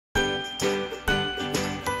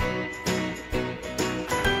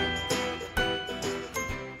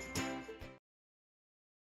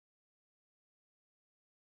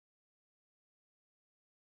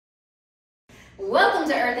Welcome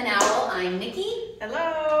to Earth and Owl. I'm Nikki.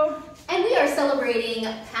 Hello. And we are celebrating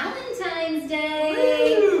Valentine's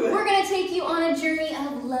Day. Woo. We're going to take you on a journey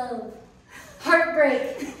of love,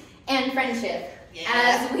 heartbreak, and friendship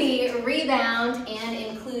as we rebound and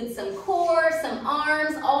include some core, some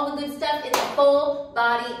arms, all the good stuff. It's a full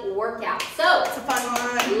body workout. So, It's a fun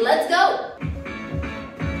one. let's go.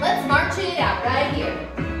 Let's march it out right here.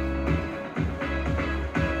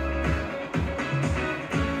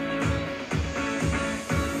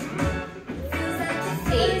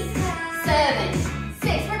 8, 7,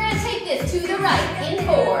 6. We're going to take this to the right in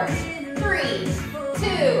 4, 3,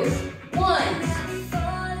 2, 1.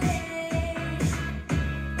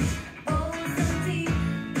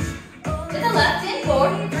 To the left in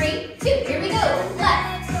 4, 3, 2. Here we go.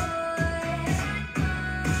 Left.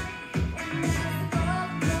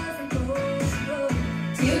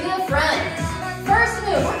 To the front. First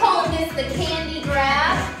move, we're calling this the candy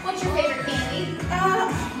grab. What's your favorite candy?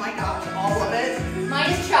 Oh my gosh, all of it. Mine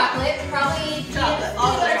is chocolate, probably Chocolate,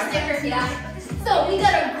 all of peanut it. butter Snickers, yeah. So we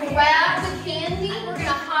gotta grab the candy. We're gonna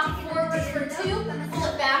hop forward for 2, pull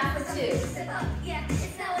it back for 2.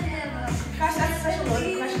 Gosh, that's such a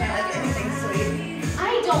loaded question. I like anything sweet.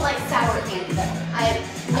 I don't like sour candy though. I have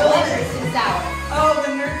no interest in sour. Oh, the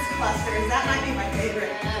Nerds clusters. That might be my favorite.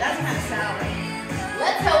 That's kind of sour.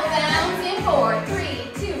 Let's hope bounce in 4,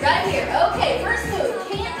 3, 2, right here. Okay, first move,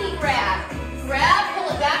 candy grab. Grab, pull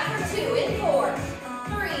it back for 2 in 4,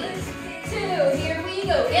 3, 2. Here we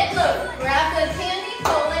go. Get low. Grab the candy,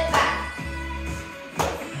 pull it back.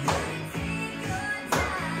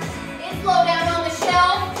 It's low down on the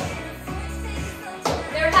shelf.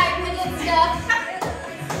 They're hiding the good stuff.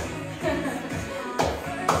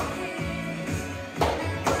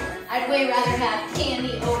 I'd way rather have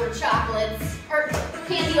candy over chocolates, or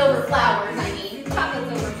candy over flowers, I mean.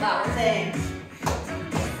 Chocolates over flowers. Same.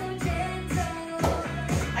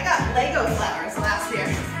 I got Lego flowers last year.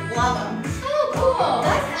 Love them. Oh, cool.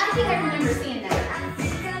 I think I remember seeing that.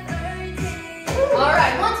 All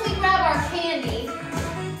right, once we grab our candy,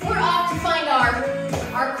 we're off to find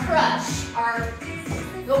our crush,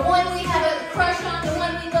 the one we have a crush on, the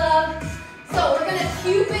one we love. So we're gonna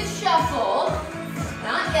Cupid shuffle.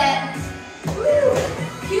 Not yet. Woo.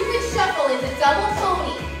 Cupid shuffle is a double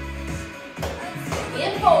pony.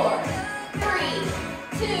 In 4,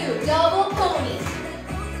 3, 2, double pony.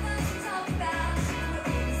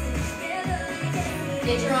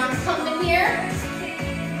 Get your arms pumping here.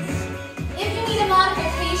 If you need a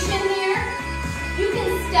modification here, you can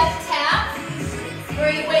step tap.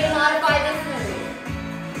 Great way to modify this move.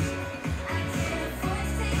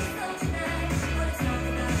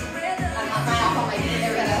 I'm not fine off on my knee.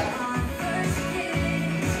 There we go.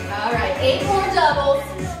 All right, 8 more doubles.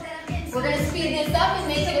 We're going to speed this up and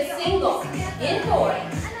make it a single. In 4,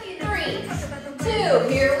 3, 2.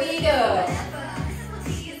 Here we go.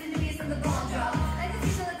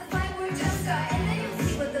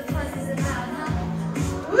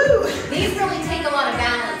 Woo! These really take a lot of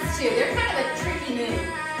balance too. They're kind of a tricky move.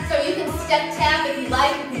 So you can step tap if you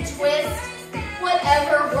like, you can twist,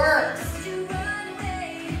 whatever works.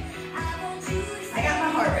 I got my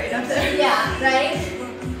heart rate up there. Yeah, right?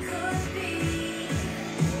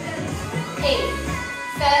 8,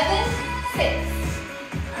 7, 6.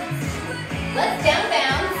 Let's down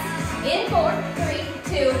bounce. In 4,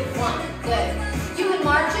 3, 2, 1. Good. You can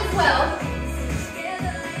march as well.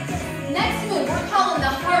 Next move, we're calling the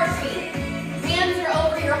heartbeat. Hands are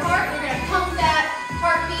over your heart. We're going to pump that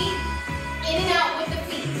heartbeat in and out with the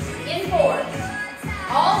feet. In 4.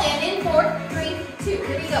 All in 4, 3, 2.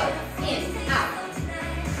 Here we go. In, out.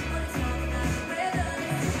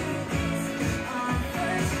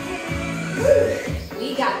 Woo. We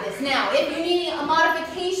got this. Now, if you need a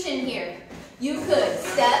modification here, you could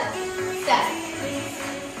step, step.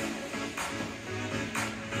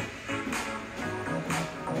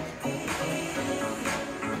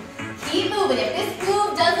 Keep moving. If this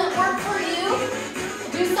move doesn't work for you,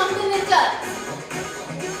 do something that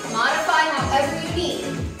does. Modify however you need.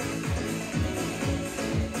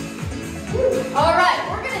 Woo. All right,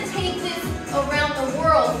 we're going to take this around the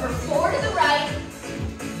world for 4 to the right,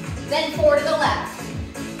 then 4 to the left.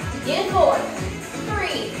 In 4,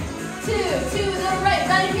 3, 2, to the right.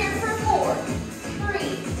 Right here for 4, 3,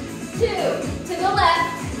 2, to the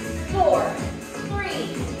left, 4, 3,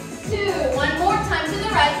 2. One more time to the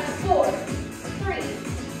right, 4, 3,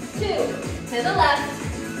 2, to the left,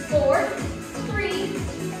 4, 3,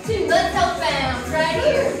 2. Let's help bounce right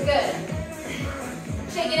here. Good.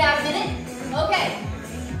 Shake it out a minute. Okay.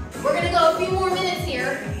 We're going to go a few more minutes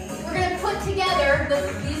here. We're going to put together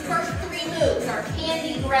these first 3 moves. Our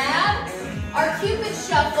candy grab, our Cupid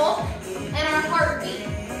shuffle, and and our heartbeat.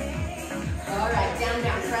 All right, down,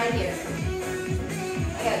 down, right here.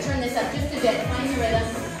 I gotta turn this up just a bit, find the rhythm.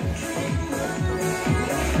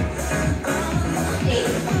 8,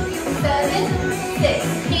 7, 6.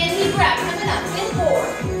 Handy grab coming up in 4,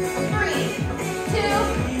 3, 2,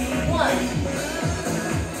 1.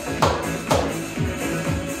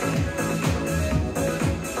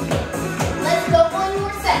 Let's go one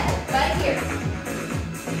more set, right here.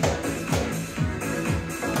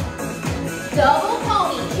 Double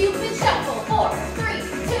pony, Cupid shuffle. 4, 3,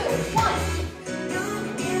 2, 1.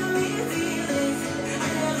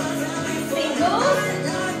 Singles.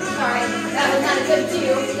 Sorry, that was not a good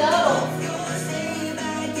cue. Double.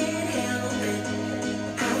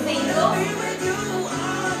 Single.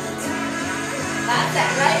 That's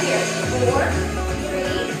that right here. 4,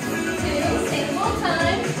 3, 2, single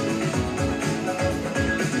time.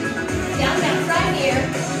 Down, down, right here.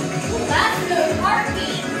 That's good.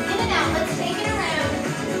 Heartbeat. In and out. Let's take it around.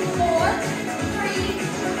 4, 3,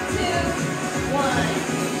 2, 1.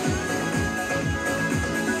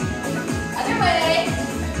 Other way.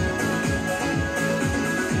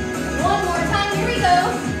 One more time. Here we go.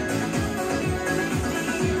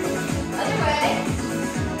 Other way.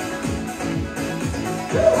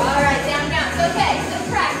 All right, down, down. Okay, good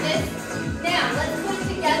practice. Now, let's put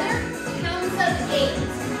together counts of 8.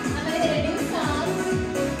 I'm going to hit a new song.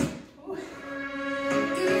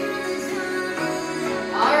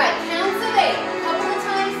 All right, counts of 8. A couple of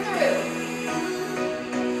times through.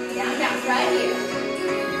 Down, down, right here.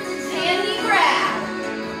 Handy grab.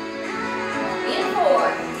 In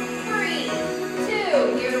 4, 3,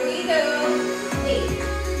 2. Here we go. 8,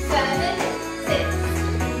 7,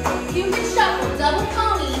 6. Cupid shuffle, double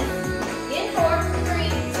pony. In 4, 3,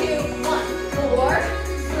 2, 1. 4,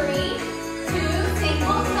 3, 2.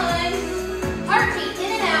 Single time. Heartbeat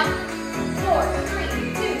in and out. 4, 3,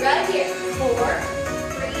 2. Right here. 4,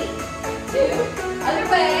 3, 2. Other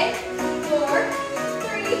way. 4,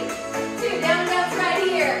 3, 2. Down, down, right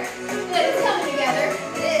here. Good, it's coming together.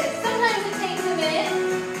 It is. Sometimes it takes a minute.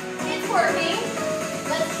 It's working.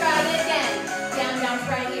 Let's try it again. Down, down,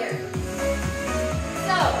 right here.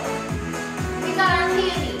 So, we got our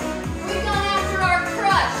candy. We've gone after our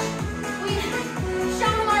crush. We've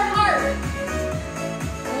shown them our heart.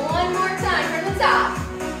 One more time from the top.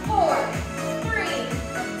 4, 3,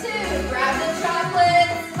 2. Grab the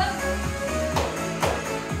chocolates. Up.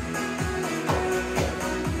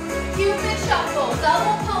 Cupid shuffle,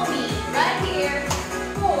 double pony, right here.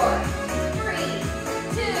 4, 3,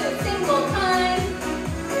 2. Single time.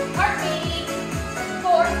 Heartbeat.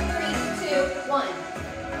 4, 3, 2, 1.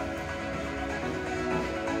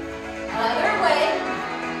 Other way.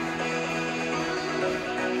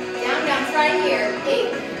 Down, down, right here.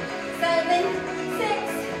 8, 7, 6,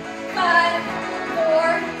 5,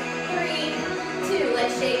 4, 3, 2.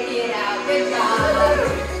 Let's shake it out. Good job.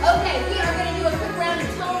 Okay, we are going to do a quick round of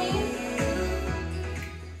toning.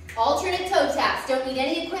 Alternate toe taps. Don't need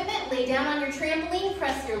any equipment. Lay down on your trampoline.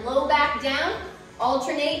 Press your low back down.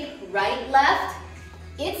 Alternate right, left.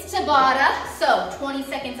 It's Tabata. So 20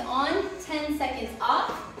 seconds on, 10 seconds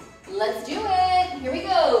off. Let's do it. Here we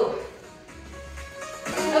go.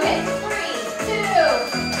 Okay, 3, 2,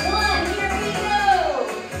 1. Here we go.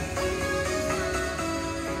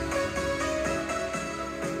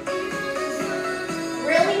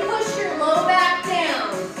 Really push your low back down.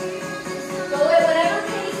 Go at whatever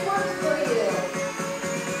pace works for you.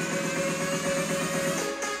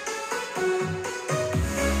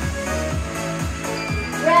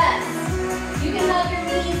 Rest. You can hug your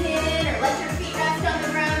knees in or let your feet rest on the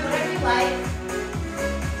ground, whatever you like.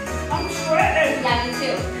 I'm sweating. Yeah, me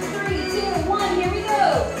too. 3, 2, 1, here we go.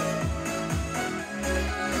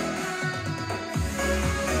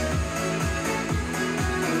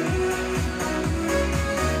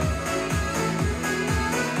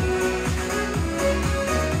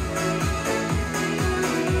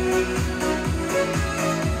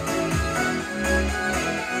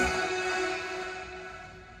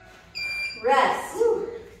 Rest. Whew.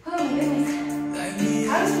 Oh my goodness.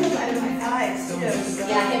 I was feeling that in my thighs too.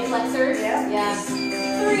 Yeah, hip flexors. Yeah. Yeah.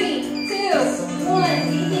 3, 2, 1,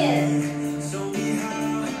 begin.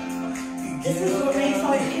 This is what makes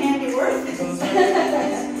all your candy worth it.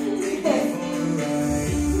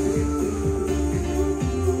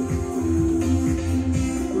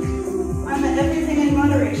 I'm an everything in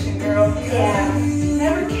moderation girl. Yeah.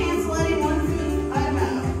 Never cancel any one food item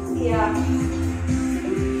out. Yeah.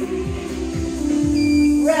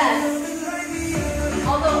 Rest.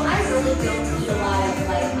 Although I really don't eat a lot of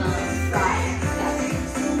like fried stuff.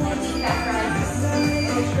 Like eat that fried.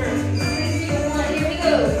 Oh, sure. 3, 2, 1, here we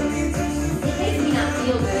go. It makes me not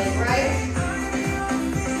feel good, right?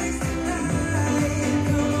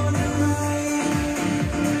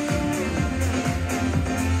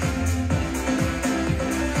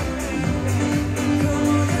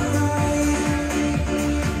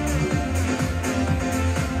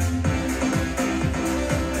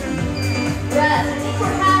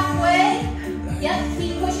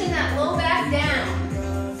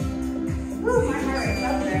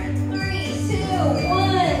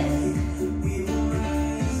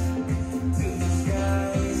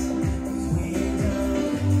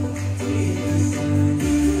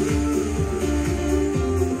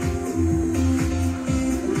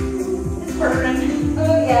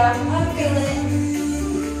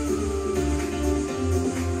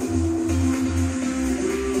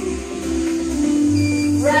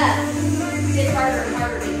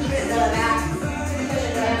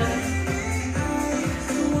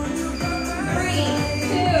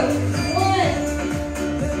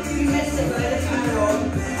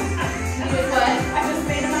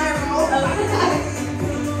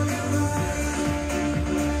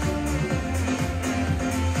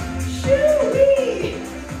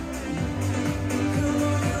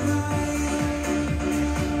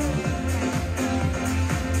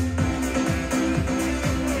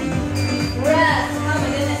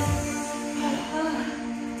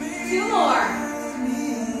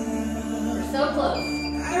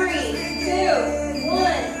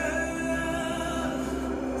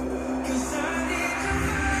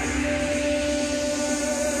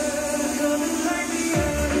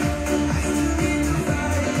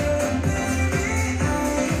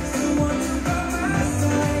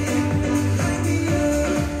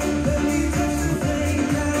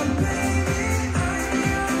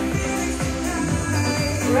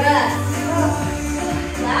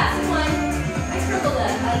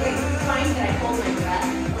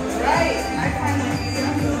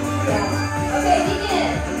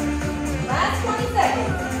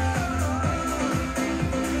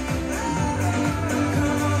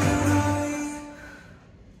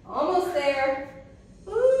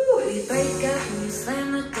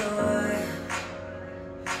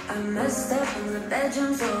 What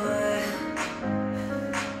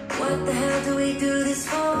the hell do we do this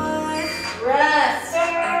for? Rest.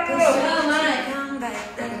 Oh my.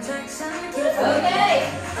 Okay.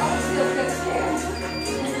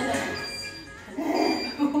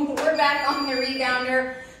 We're back on the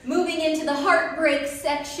rebounder, moving into the heartbreak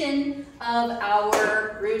section of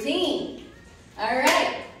our routine. All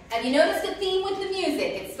right. Have you noticed the theme with the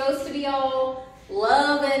music? It's supposed to be all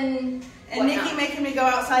love and Nikki making me go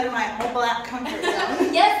outside of my whole black comfort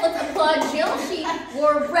zone. Yes, let's applaud Jill. She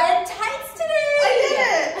wore red tights today. I did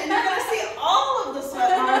it, and you're gonna see all of the sweat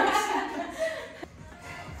marks.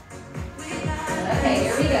 Okay,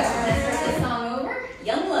 here we go. Let's start this song over.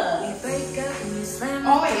 Young Love.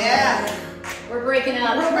 Oh yeah. We're breaking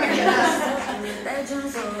up. We're breaking up.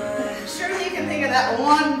 Surely you can think of that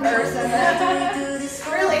one person that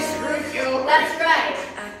really screwed you. That's right.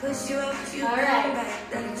 All right.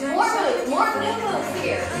 More new moves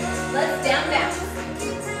here. Let's down bounce.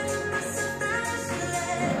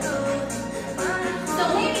 So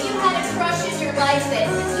maybe you had a crush in your life that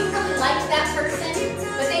you really liked that person,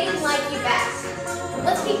 but they didn't like you back.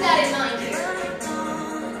 Let's keep that in mind here.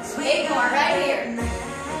 8 more right here.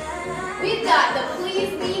 We've got the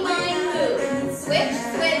Please Be Mine move. Switch,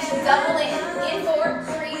 switch, double in. In 4,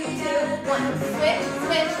 3, 2, 1. Switch,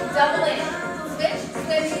 switch, double in. Switch,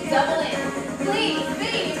 switch, double in. Please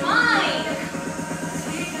be mine.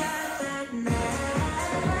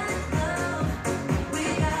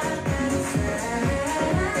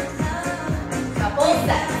 Couple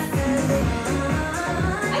sets.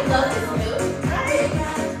 I love this move. Right?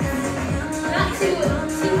 Not too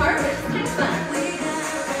hard, but it's kind of fun.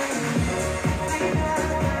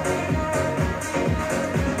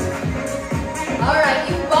 All right,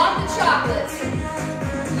 you bought the chocolates.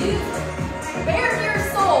 You bared your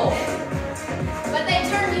soul, but they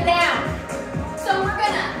turned you down. So we're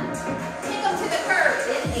gonna kick them to the curb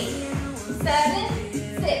in 8, 7,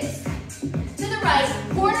 6. To the right,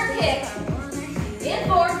 corner kick. In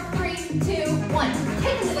 4, 3, 2, 1.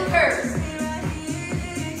 Kick them to the curb.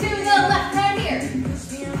 To the left, right here.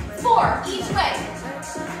 4 each way.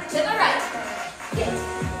 To the right. Kick.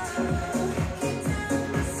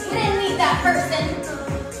 You didn't need that person.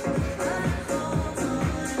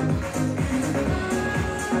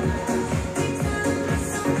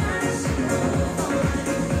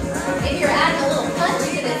 Maybe you're adding a little punch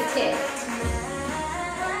to this kick.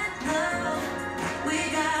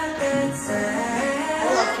 I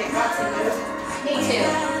love kickboxing moves. Me too.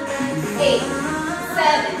 8,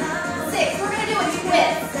 7, 6. We're going to do a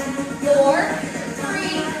twist. 4,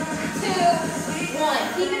 3, 2, 1.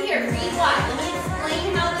 Keep it here, feet wide. Let me explain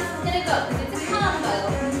how this is going to go because it's a combo.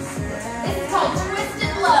 This is called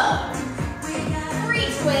Twisted Love. 3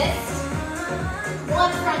 twists,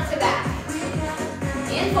 1 front to back.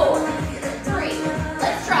 In 4, 3.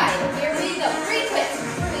 Let's try it. Here we go. 3 twists.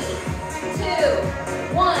 3,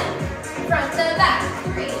 2, 1. Front to back.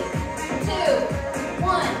 3, 2,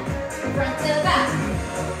 1. Front to back.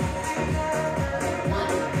 1.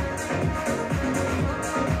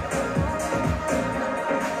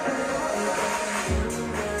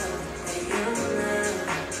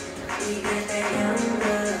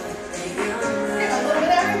 Getting a little bit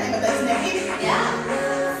of everything with this, Nikki. Yeah.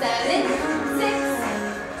 7,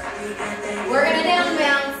 6. We're gonna down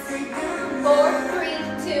bounce. 4, 3,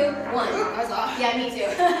 2, 1. Oop, I was off. Yeah, me too.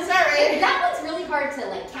 Sorry. That one's really hard to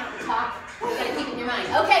like count and talk. You gotta keep it in your mind.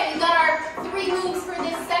 Okay, we've got our 3 moves for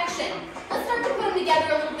this section. Let's start to put them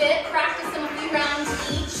together a little bit. Practice them a few rounds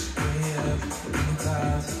each.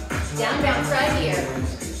 Down bounce right here.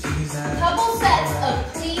 Couple sets of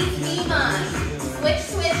Please Be Mine. Switch,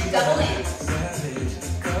 switch, double in.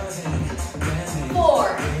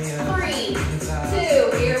 4, 3,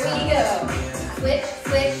 2, here we go. Switch,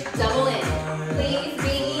 switch, double in. Please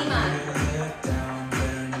be mine.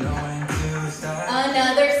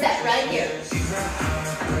 Another set right here.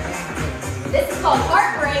 This is called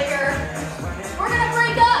Heartbreaker. We're gonna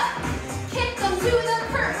break up. Kick them to the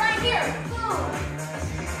curb right here. Boom.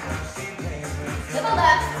 To the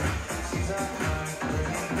left.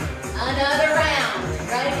 Another round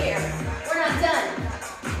right here. We're not done.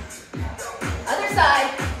 Other side.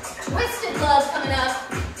 Twisted Love coming up.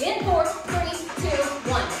 In 4, 3, 2,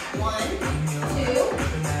 1. 1, 2,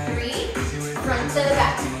 3. Front to the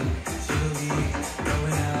back.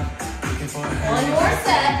 1 more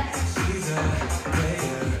set.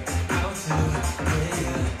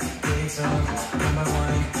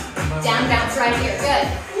 Down bounce right here. Good.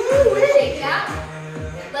 Shake it out.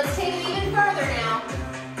 Let's take it even further now.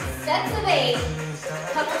 Sets of 8.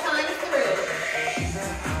 Couple times through.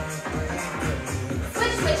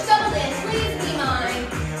 Switch, switch, double in. Please be mine.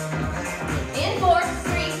 In 4,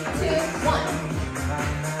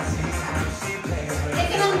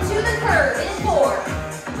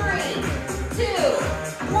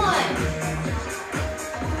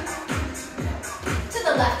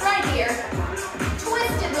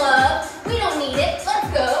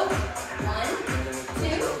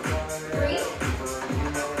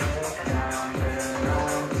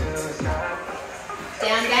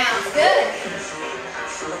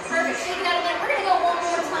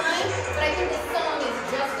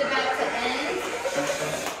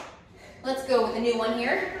 new one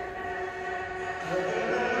here.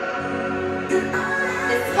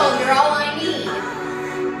 This is called You're All I Need.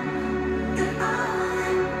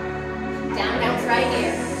 Down bounce right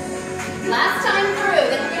here. Last time through,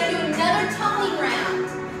 then we're going to do another tumbling round.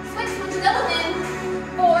 Switch it up in.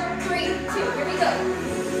 4, 3, 2. Here we go.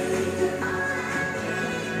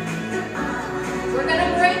 We're going to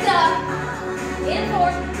break up. In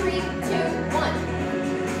 4, 3, 2, 1.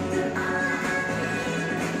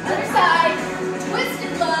 Other side. Twist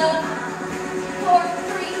and love. 4,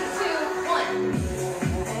 3, 2, 1.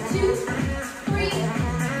 2, 3.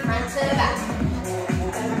 Front to the back.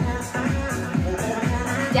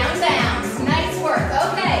 Down, down. Nice work.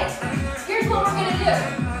 Okay. Here's what we're going to do.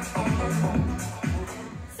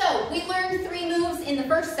 So we learned 3 moves in the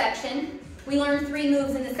first section. We learned 3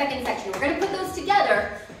 moves in the second section. We're going to put those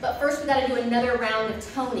together, but first we got to do another round of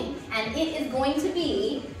toning. And it is going to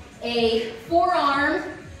be a forearm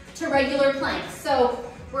to regular plank. So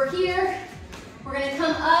we're here. We're going to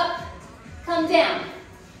come up, come down.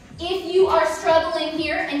 If you are struggling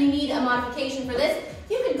here and you need a modification for this,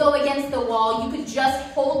 you could go against the wall. You could just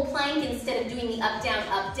hold plank instead of doing the up, down,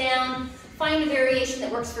 up, down. Find a variation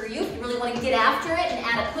that works for you. If you really want to get after it and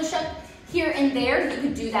add a push-up here and there, you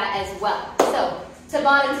could do that as well. So,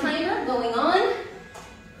 Tabata timer going on.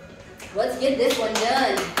 Let's get this one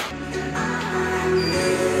done. 3,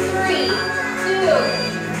 2,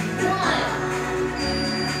 1.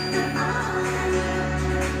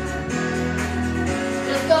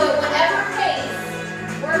 Just go at whatever pace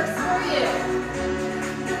works for you.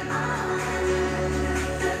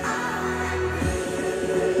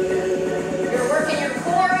 You're working your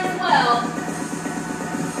core as well.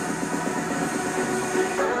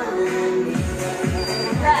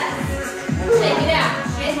 Rest. Shake it out.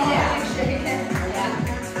 Shake it out. Shake it out. Yeah.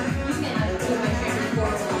 You can move my shoulders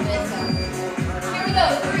forward a little bit. So here we go.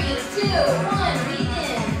 3, 2, 1.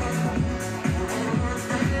 Begin.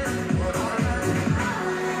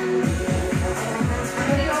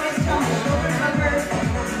 What do you always tell me? Shoulders over,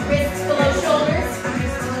 Wrists below shoulders.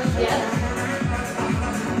 Yep.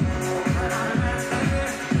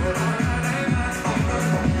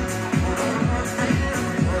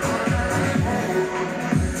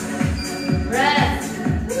 Rest.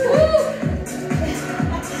 Woo!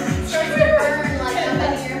 Starts to burn like up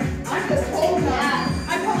in here. I'm just holding on. Yeah.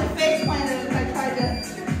 I probably face planted if I tried to.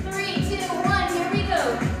 3, 2, 1. Here we go.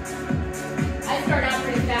 I start out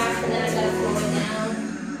pretty fast and then I gotta slow it down.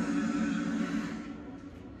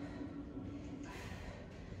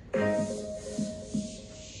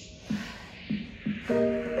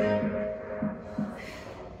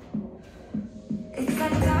 It's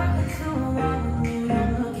like talking to a wall when you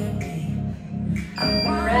don't look at me.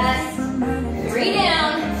 Rest. 3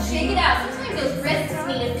 down. Shake it out. Sometimes those wrists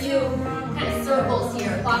need a few kind of circles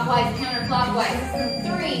here. Clockwise, counterclockwise.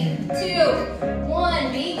 3, 2,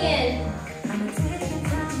 1. Begin. I'ma take your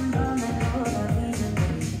time, but my whole life easily.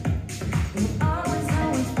 You always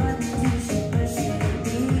put me to shit, but shit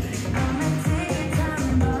me. I'ma take your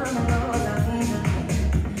time, but my whole life easily.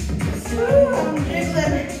 I'm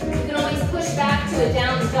jiggling. You can always push back to a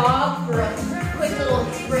down dog for a quick little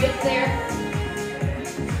break there.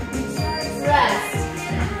 Rest.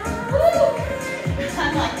 Woo!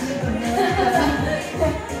 I'm like,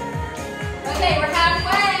 Okay, we're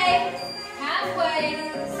halfway. Halfway.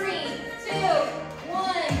 3, 2, 1.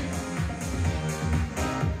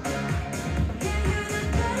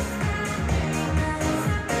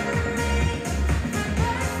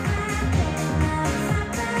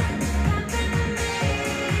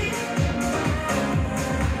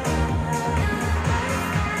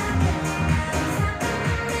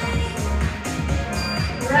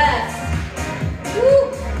 Rest.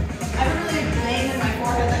 Woo! I have a really vein in my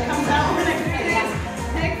forehead that comes out when I create.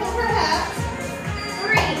 Head over hats.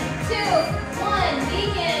 3, 2, 1.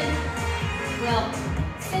 Begin. Well,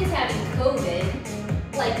 since having COVID,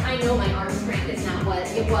 like I know my arm strength is not what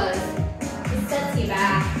it was. It sets you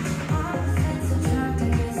back.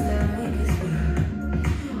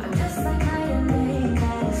 I'm just like night and day,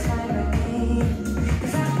 that is fine with me.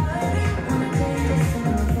 'Cause I wouldn't wanna take this in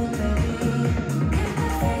a fit, baby.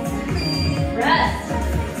 Rest.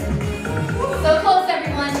 So close,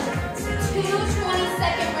 everyone. 2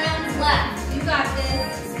 20-second rounds left. You got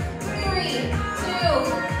this. 3, 2,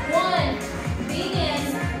 1. Begin.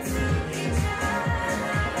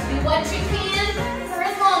 Do what you can for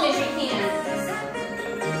as long as you can.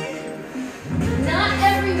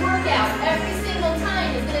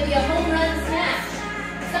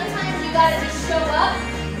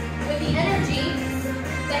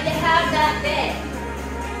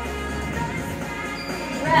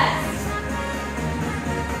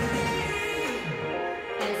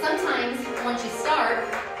 sometimes once you start,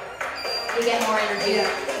 you get more energy. Yeah,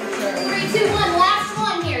 for sure. 3, 2, 1, last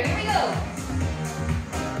one here. Here we go.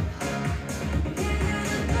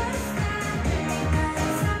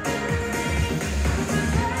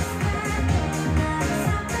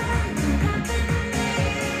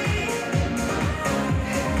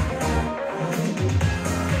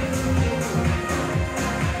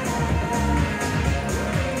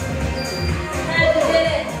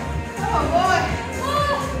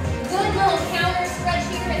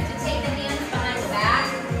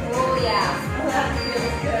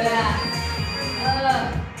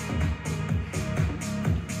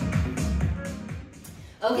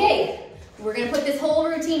 Okay, we're gonna put this whole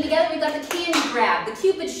routine together. We've got the candy grab, the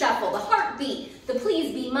Cupid shuffle, the heartbeat, the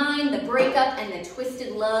please be mine, the breakup, and the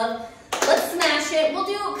twisted love. Let's smash it. We'll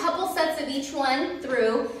do a couple sets of each one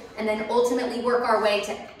through, and then ultimately work our way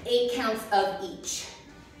to 8 counts of each.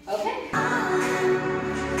 Okay? All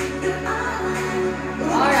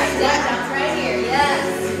right, that counts right here, yes.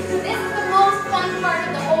 This is the most fun part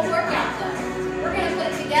of the whole workout though. We're gonna put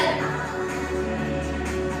it together.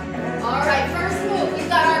 All right, first move, we've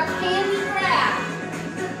got our candy grab.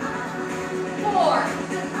 4,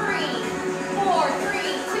 3, 4, 3,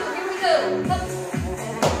 2, here we go. Up.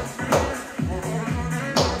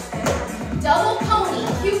 Double pony,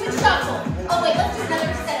 Cupid shuffle. Oh wait, let's do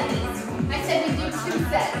another set of these. I said we do 2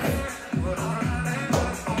 sets.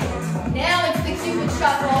 Now it's the Cupid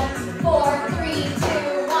shuffle. 4, 3,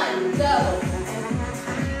 2, 1, go.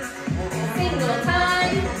 Single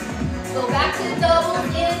time. Go back to the double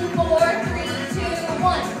in 4, 3, 2,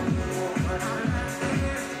 1.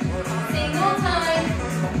 Single time.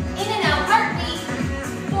 In and out, heartbeat.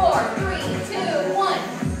 4, 3, 2, 1.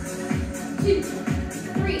 2,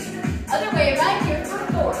 3. Other way, right here for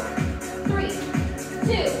 4, 3,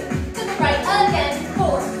 2. To the right again.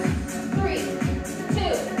 4, 3,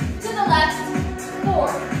 2. To the left.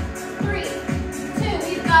 4, 3, 2.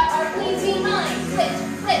 We've got our please be mine. Switch,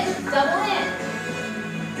 switch, double in.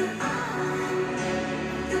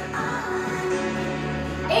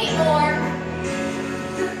 8 more.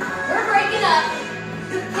 We're breaking up.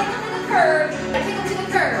 Kick them to the curve. Kick them to the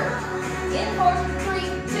curve. In 4, 3,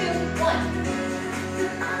 2, 1.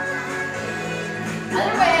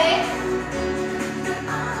 Other way.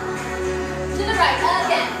 To the right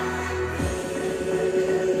again.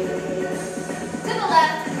 To the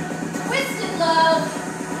left. Twisted love.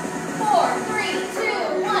 4, 3,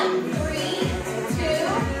 2, 1. 3, 2,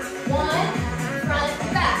 1. Front,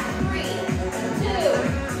 back. 3, 2,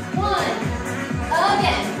 1.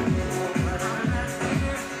 Again.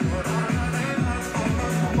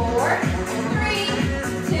 4, 3,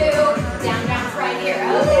 2. Down, bounce right here.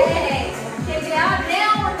 Okay. Kick it out.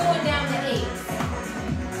 Now we're going down to 8.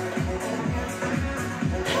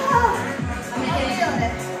 I'm gonna hit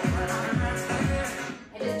it.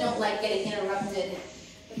 I just don't like getting interrupted.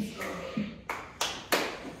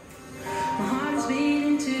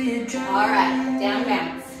 All right, down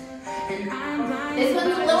bounce. This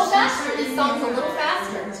one's a little faster. This song's a little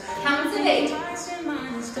faster. Counts of 8.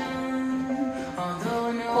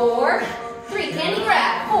 4, 3. Candy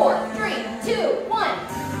grab. 4, 3, 2, 1.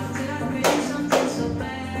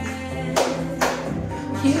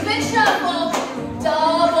 Cupid shuffle.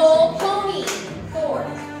 Double pony. 4,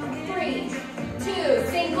 3, 2.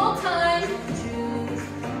 Single time.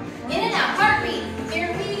 In and out. Heartbeat. Here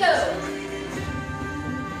we go.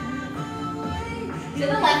 To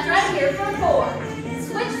the left, right here for 4.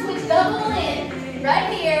 Switch, switch, double in. Right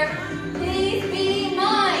here. Please be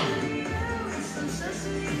mine.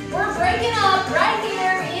 We're breaking up right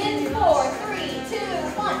here in 4, 3, 2,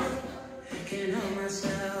 1.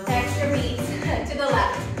 Extra beats to the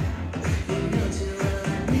left.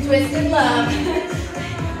 Twisted love.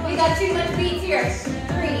 We got too much beats here.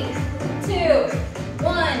 3, 2,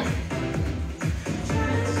 1.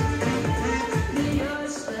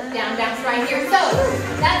 Down, bounce right here. So,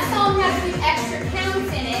 that song has some extra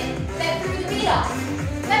counts in it that threw the beat off.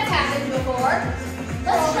 That's happened before.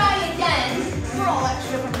 Let's try again. We're all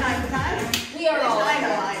extra from time to time. We are all I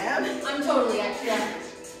know extra. I am. I'm totally extra.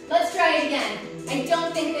 Let's try it again. I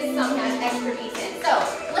don't think this song has extra beats in it. So,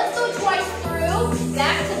 let's go twice through,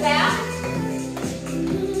 back to back.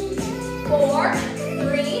 4,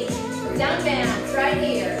 3, down, bounce right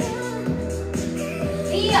here.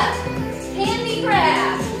 Knee up, handy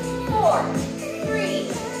grab. 4, 3,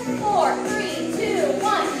 4, 3, 2,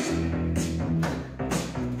 1.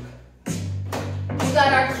 We got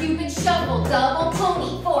our Cupid shuffle, double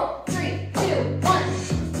pony. 4, 3, 2, 1.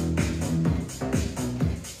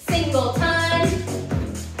 Single time.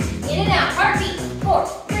 In and out, heartbeat. 4,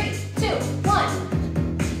 3, 2, 1.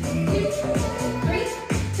 2, 3.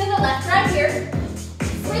 To the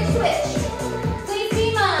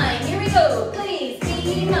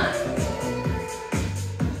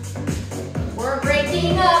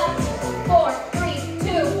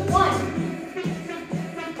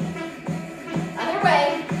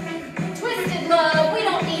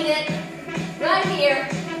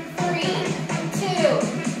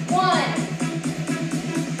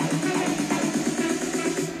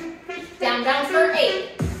Down, down for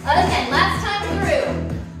 8. Again, last time through.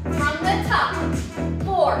 From the top.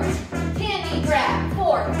 4. Candy grab.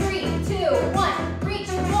 4, 3, 2, 1. Reach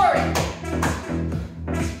for it.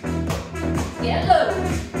 Get low.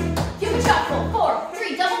 Cupid shuffle. 4,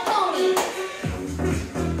 3. Double pony.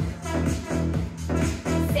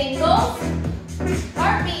 Singles.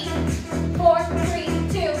 Heartbeat. 4, 3,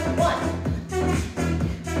 2, 1.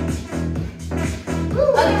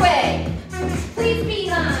 Other way. Please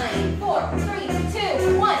behind. 4, 3,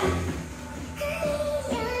 2, 1.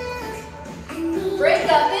 Break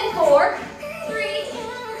up in 4, 3,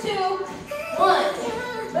 2, 1.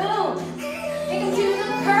 Boom. Take them to the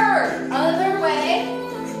curve. Other way.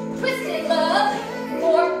 Twisted love.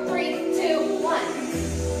 4, 3, 2, 1.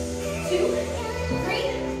 2, 3.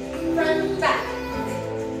 Front, back.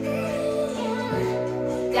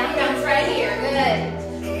 Down, bounce right here. Good.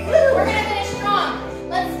 Woo. We're gonna finish strong.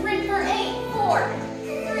 Let's sprint for 8, 4,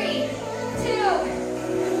 3, 2,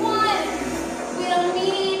 1. We don't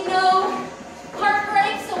need no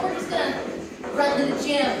heartbreak, so we're just gonna run to the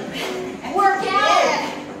gym. Work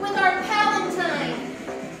out with our Valentine.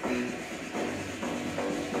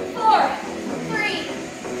 4, 3,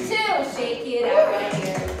 2. Shake it out right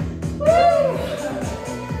here. Woo!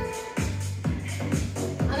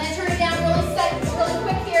 I'm gonna turn it down really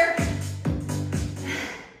quick here.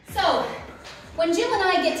 So, when Jill and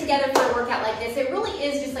I get together for a workout like this, it really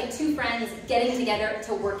is just like two friends getting together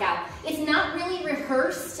to work out. It's not really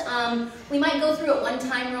rehearsed. We might go through it one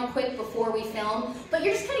time real quick before we film, but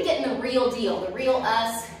you're just kind of getting the real deal, the real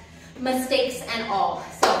us, mistakes and all.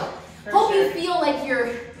 So, hope you feel like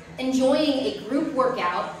you're enjoying a group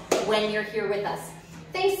workout when you're here with us.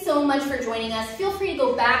 Thanks so much for joining us. Feel free to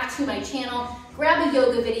go back to my channel, grab a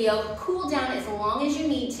yoga video, cool down as long as you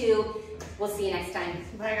need to. We'll see you next time.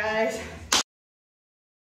 Bye, guys.